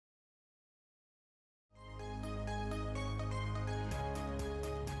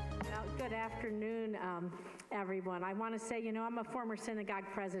Good afternoon, everyone. I want to say, you know, I'm a former synagogue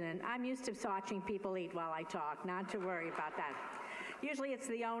president. I'm used to watching people eat while I talk, not to worry about that. Usually it's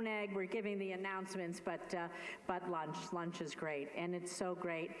the oneg, we're giving the announcements, but lunch is great. And it's so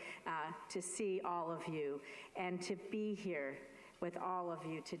great to see all of you and to be here with all of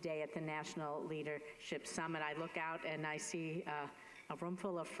you today at the National Leadership Summit. I look out and I see a room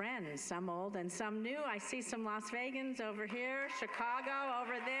full of friends, some old and some new. I see some Las Vegans over here, Chicago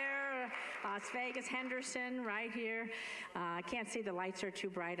over there, Las Vegas, Henderson right here. I can't see, the lights are too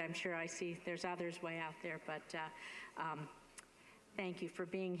bright. I'm sure I see there's others way out there, but thank you for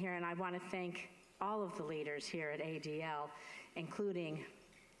being here. And I want to thank all of the leaders here at ADL, including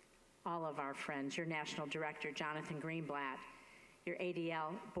all of our friends, your National Director, Jonathan Greenblatt, your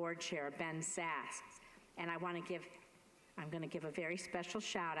ADL Board Chair, Ben Sass, and I'm going to give a very special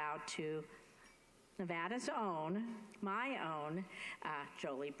shout out to Nevada's own, my own,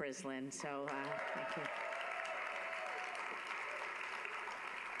 Jolie Brislin. So thank you.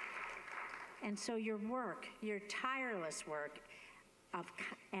 And so your work, your tireless work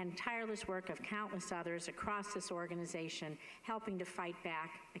and tireless work of countless others across this organization, helping to fight back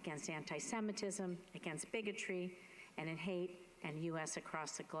against anti-Semitism, against bigotry, and in hate, and U.S.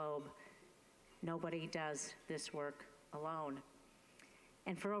 across the globe. Nobody does this work alone.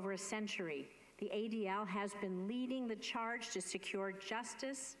 And for over a century, the ADL has been leading the charge to secure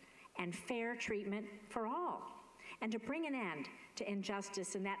justice and fair treatment for all, and to bring an end to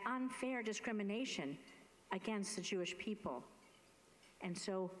injustice and that unfair discrimination against the Jewish people. And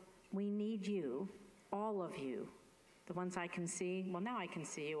so we need you, all of you, the ones I can see, well, now I can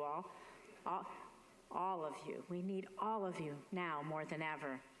see you all of you. We need all of you now more than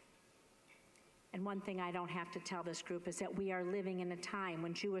ever. And one thing I don't have to tell this group is that we are living in a time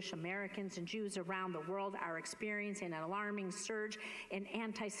when Jewish Americans and Jews around the world are experiencing an alarming surge in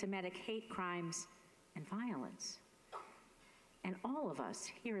anti-Semitic hate crimes and violence. And all of us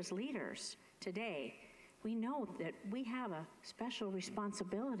here as leaders today, we know that we have a special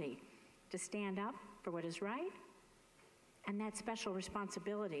responsibility to stand up for what is right, and that special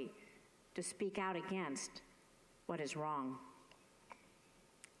responsibility to speak out against what is wrong.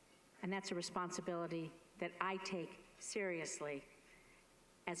 And that's a responsibility that I take seriously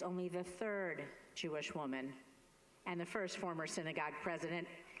as only the third Jewish woman and the first former synagogue president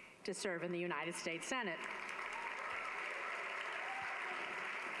to serve in the United States Senate.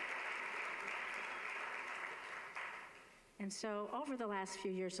 And so over the last few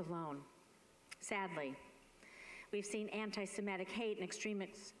years alone, sadly, we've seen anti-Semitic hate and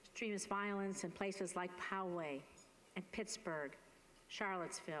extremist violence in places like Poway and Pittsburgh,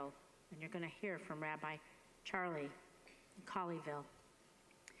 Charlottesville, and you're going to hear from Rabbi Charlie in Colleyville.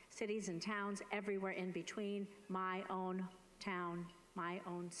 Cities and towns everywhere in between, my own town, my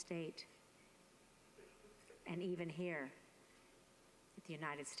own state, and even here at the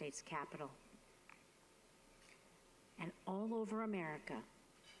United States Capitol. And all over America,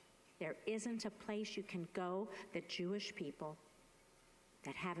 there isn't a place you can go that Jewish people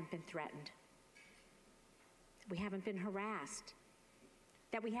that haven't been threatened, we haven't been harassed,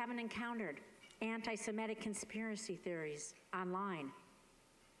 that we haven't encountered anti-Semitic conspiracy theories online.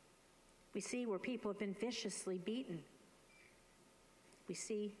 We see where people have been viciously beaten. We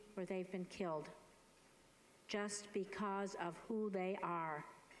see where they've been killed just because of who they are,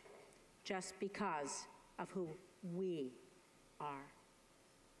 just because of who we are.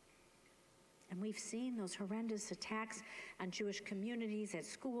 And we've seen those horrendous attacks on Jewish communities at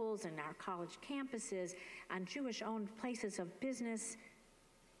schools and our college campuses, on Jewish-owned places of business,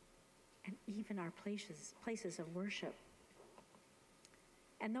 and even our places of worship.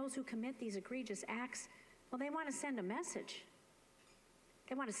 And those who commit these egregious acts, well, they want to send a message.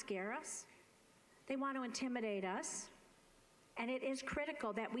 They want to scare us. They want to intimidate us. And it is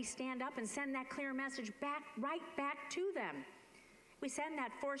critical that we stand up and send that clear message right back to them. We send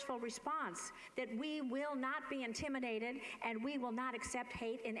that forceful response that we will not be intimidated and we will not accept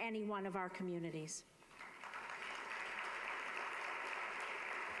hate in any one of our communities.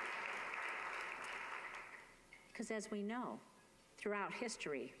 Because as we know, throughout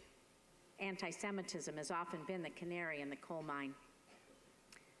history, anti-Semitism has often been the canary in the coal mine.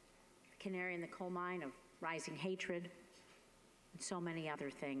 The canary in the coal mine of rising hatred and so many other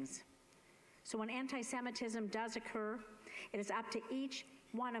things. So when anti-Semitism does occur, it is up to each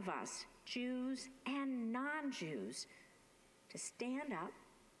one of us, Jews and non-Jews, to stand up,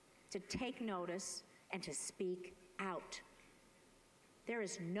 to take notice, and to speak out. There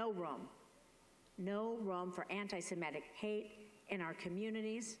is no room for anti-Semitic hate in our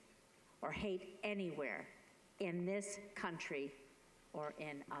communities or hate anywhere in this country or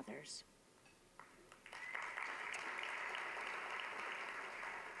in others.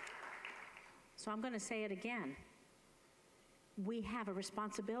 So I'm going to say it again. We have a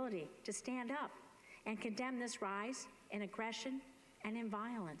responsibility to stand up and condemn this rise in aggression and in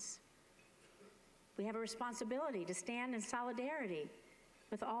violence. We have a responsibility to stand in solidarity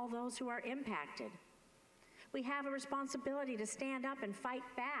with all those who are impacted. We have a responsibility to stand up and fight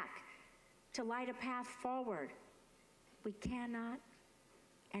back, to light a path forward. We cannot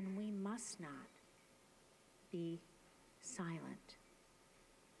and we must not be silent.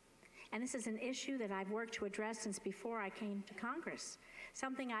 And this is an issue that I've worked to address since before I came to Congress,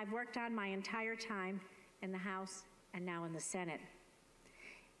 something I've worked on my entire time in the House and now in the Senate.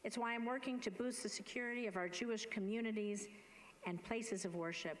 It's why I'm working to boost the security of our Jewish communities and places of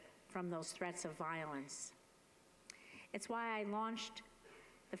worship from those threats of violence. It's why I launched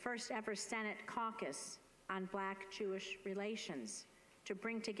the first ever Senate caucus on Black-Jewish relations to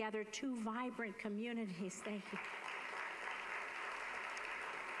bring together two vibrant communities. Thank you.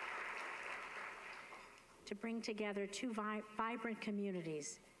 To bring together two vibrant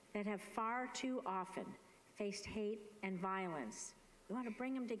communities that have far too often faced hate and violence. We want to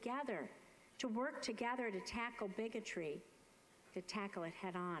bring them together, to work together to tackle bigotry, to tackle it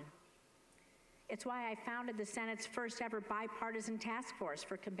head on. It's why I founded the Senate's first ever Bipartisan Task Force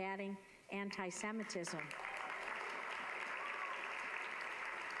for Combating Antisemitism.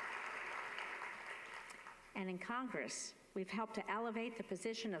 And in Congress, we've helped to elevate the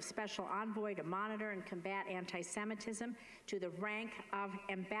position of Special Envoy to monitor and combat anti-Semitism to the rank of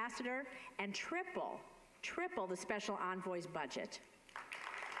ambassador and triple the Special Envoy's budget.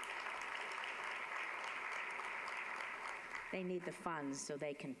 They need the funds so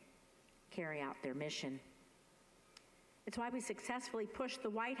they can carry out their mission. It's why we successfully pushed the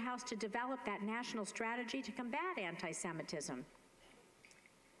White House to develop that national strategy to combat anti-Semitism.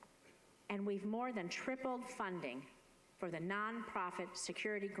 And we've more than tripled funding for the nonprofit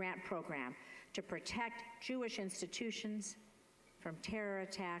security grant program to protect Jewish institutions from terror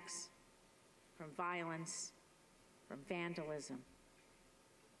attacks, from violence, from vandalism,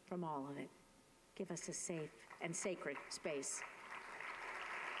 from all of it. Give us a safe and sacred space.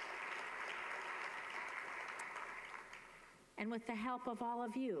 And with the help of all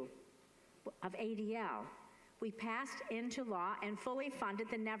of you, of ADL, we passed into law and fully funded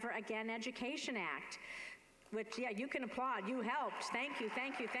the Never Again Education Act, which, yeah, you can applaud. You helped. Thank you,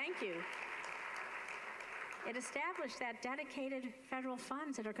 thank you, thank you. It established that dedicated federal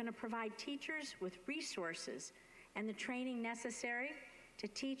funds that are going to provide teachers with resources and the training necessary to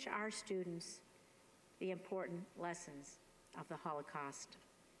teach our students the important lessons of the Holocaust.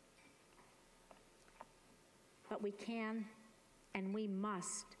 But we can and we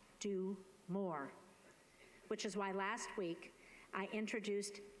must do more, which is why last week I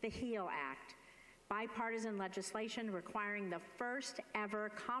introduced the HEAL Act, bipartisan legislation requiring the first ever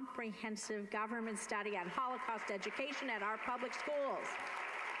comprehensive government study on Holocaust education at our public schools.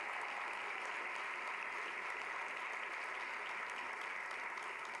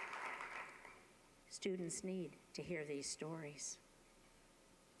 Students need to hear these stories.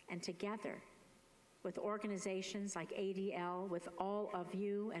 And together, with organizations like ADL, with all of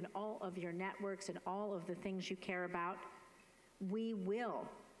you and all of your networks and all of the things you care about, we will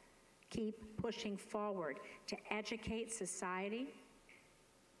keep pushing forward to educate society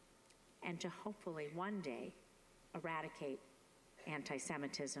and to hopefully one day eradicate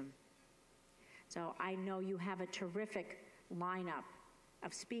anti-Semitism. So I know you have a terrific lineup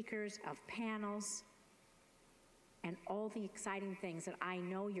of speakers, of panels, and all the exciting things that I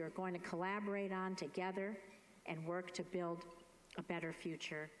know you're going to collaborate on together and work to build a better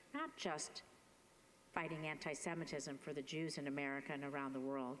future, not just fighting anti-Semitism for the Jews in America and around the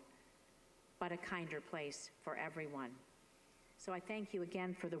world, but a kinder place for everyone. So I thank you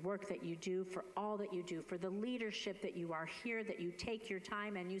again for the work that you do, for all that you do, for the leadership that you are here, that you take your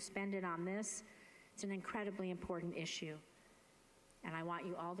time and you spend it on this. It's an incredibly important issue. And I want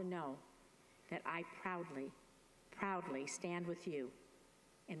you all to know that I proudly stand with you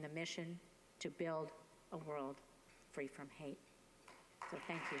in the mission to build a world free from hate. So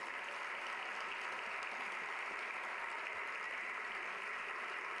thank you.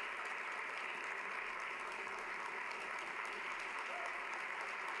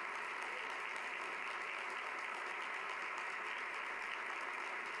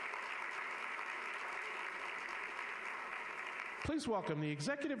 Please welcome the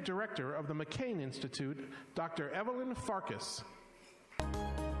Executive Director of the McCain Institute, Dr. Evelyn Farkas.